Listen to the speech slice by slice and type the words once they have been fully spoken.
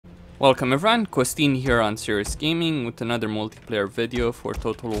Welcome everyone, Costin here on Serious Gaming with another multiplayer video for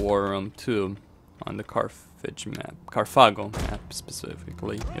Total War 2 on the Carthago map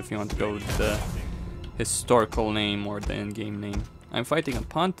specifically, if you want to go with the historical name or the in-game name. I'm fighting a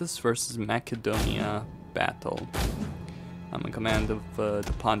Pontus versus Macedonia battle. I'm in command of the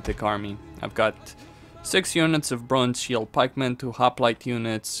Pontic Army. I've got 6 units of bronze shield pikemen, 2 hoplite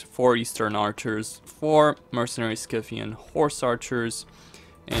units, 4 eastern archers, 4 mercenary Scythian horse archers,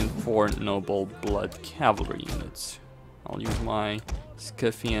 and 4 noble blood cavalry units. I'll use my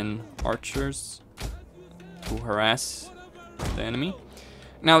Scythian archers to harass the enemy.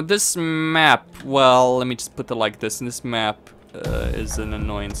 Now this map, well, let me just put it like this. This map is an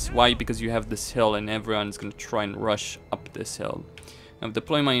annoyance. Why? Because you have this hill and everyone is going to try and rush up this hill. I'm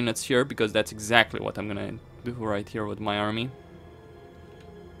deploying my units here because that's exactly what I'm going to do right here with my army.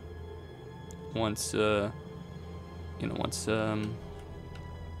 Once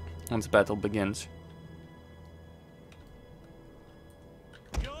battle begins.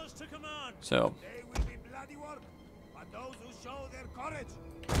 So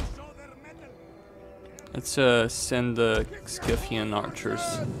let's send the Scythian archers,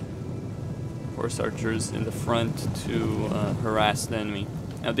 horse archers in the front to harass the enemy.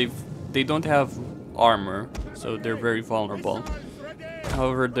 Now they don't have armor, so they're very vulnerable.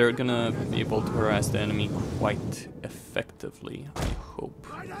 However, they're gonna be able to harass the enemy quite effectively, I hope.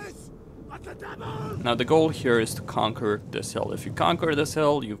 Now the goal here is to conquer this hill. If you conquer this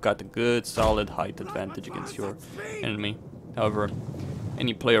hill, you've got a good solid height advantage against your enemy. However,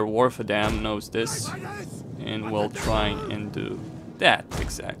 any player worth a damn knows this and will try and do that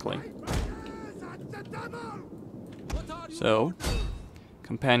exactly. So,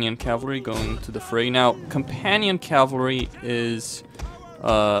 companion cavalry going to the fray. Now, companion cavalry is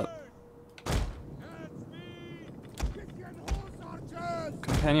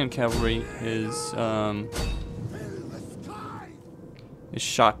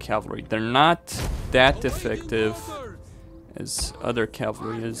shock cavalry. They're not that effective as other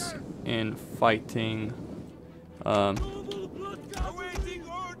cavalry is in fighting in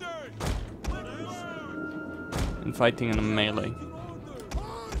a melee.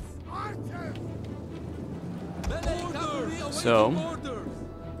 So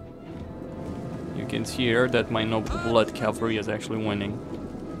you can see here that my noble blood cavalry is actually winning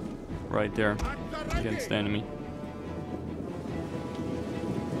right there against the enemy.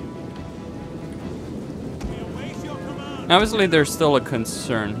 Obviously there's still a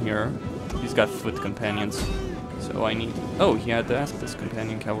concern here. He's got foot companions, so I need... Oh, he had to ask this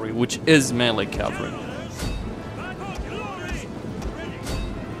companion cavalry, which is melee cavalry.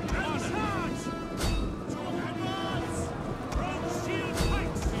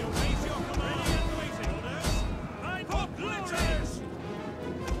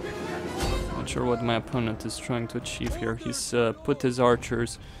 Not sure what my opponent is trying to achieve here. He's put his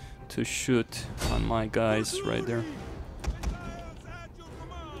archers to shoot on my guys right there.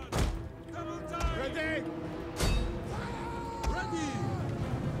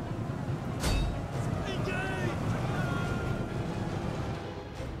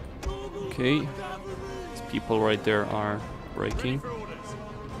 Okay, these people right there are breaking.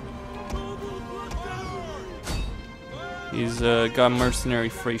 He's got mercenary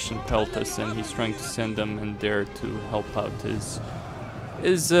Thracian Pontus, and he's trying to send them in there to help out his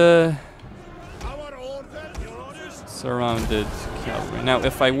surrounded cavalry. Now,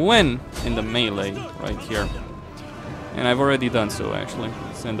 if I win in the melee right here, and I've already done so actually,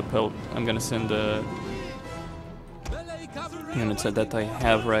 I'm gonna send the units that I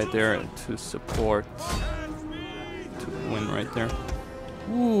have right there to support to win right there.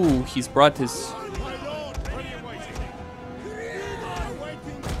 Ooh, he's brought his...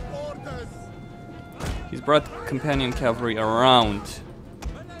 He's brought companion cavalry around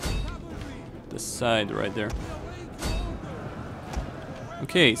the side right there.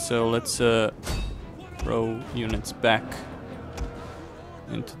 Okay, so let's throw units back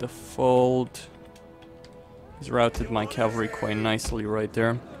into the fold. He's routed my cavalry quite nicely right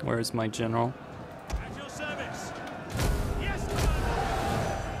there. Where is my general?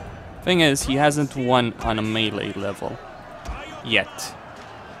 Thing is, he hasn't won on a melee level yet.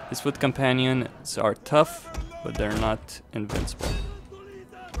 His foot companions are tough, but they're not invincible.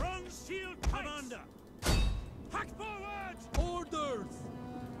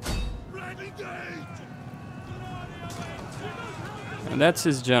 And that's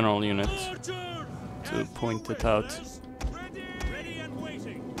his general unit, to point it out.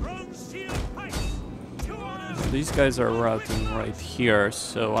 These guys are routing right here,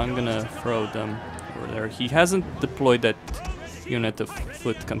 so I'm gonna throw them over there. He hasn't deployed that unit of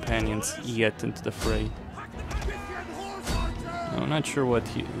foot companions yet into the fray. I'm not sure what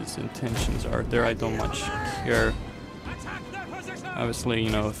his intentions are there. I don't much care. Obviously, you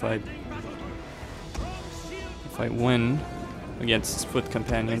know, if I win against his foot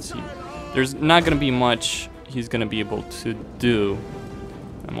companions, there's not gonna be much he's gonna be able to do.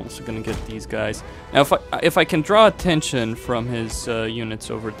 I'm also gonna get these guys. Now, if I can draw attention from his units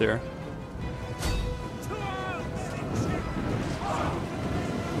over there.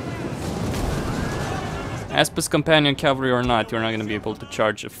 Aspis companion cavalry or not, you're not going to be able to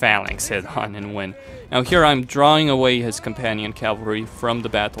charge a phalanx head on and win. Now here I'm drawing away his companion cavalry from the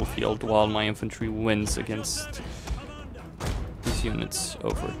battlefield while my infantry wins against his units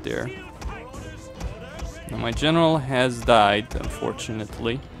over there. Now my general has died,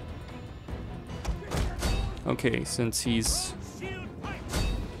 unfortunately. Okay, since he's...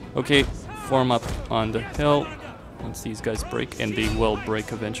 Okay, form up on the hill once these guys break, and they will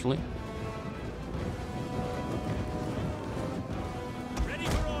break eventually.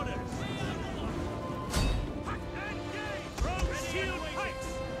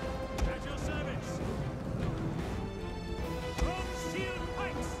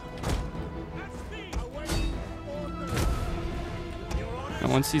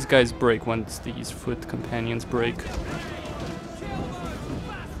 And once these guys break, once these foot companions break,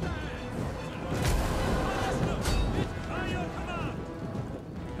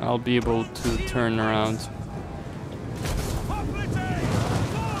 I'll be able to turn around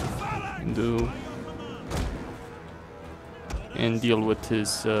and deal with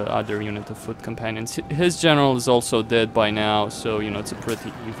his other unit of foot companions. His general is also dead by now, so you know it's a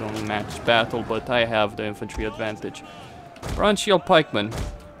pretty evenly matched battle, but I have the infantry advantage. Bronze shield pikemen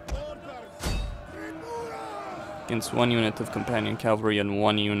against one unit of companion cavalry and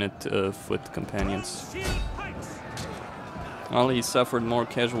one unit of foot companions. Well, he suffered more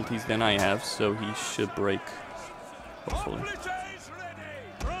casualties than I have, so he should break, hopefully.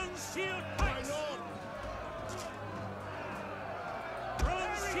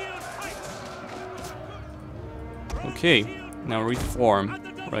 Okay, now reform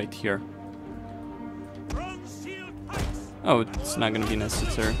right here. Oh, it's not going to be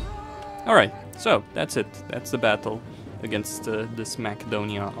necessary. Alright, so that's it. That's the battle against this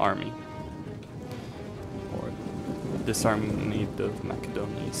Macedonian army. Or this army made of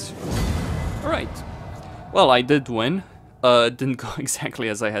Macedonians. Alright. Well, I did win. Didn't go exactly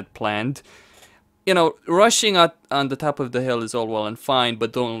as I had planned. You know, rushing on the top of the hill is all well and fine,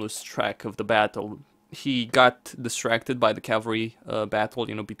 but don't lose track of the battle. He got distracted by the cavalry battle,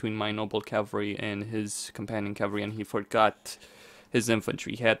 you know, between my noble cavalry and his companion cavalry, and he forgot his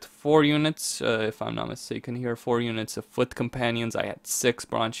infantry. He had 4 units, if I'm not mistaken here, 4 units of foot companions. I had 6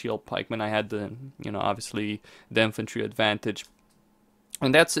 bronze shield pikemen. I had the, you know, obviously the infantry advantage.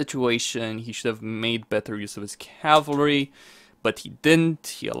 In that situation, he should have made better use of his cavalry, but he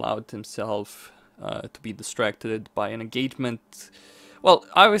didn't. He allowed himself to be distracted by an engagement. Well,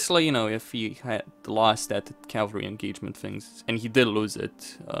 obviously, you know, if he had lost that cavalry engagement things, and he did lose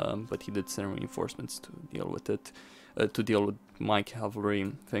it, but he did send reinforcements to deal with it, to deal with my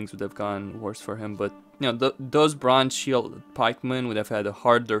cavalry, things would have gone worse for him. But, you know, those bronze shield pikemen would have had a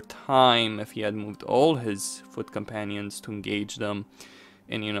harder time if he had moved all his foot companions to engage them,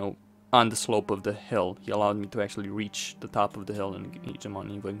 and, you know, on the slope of the hill. He allowed me to actually reach the top of the hill and engage them on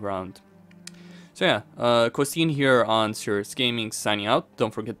even ground. So yeah, Costin here on Serious Gaming, signing out.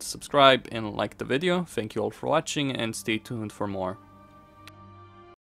 Don't forget to subscribe and like the video. Thank you all for watching, and stay tuned for more.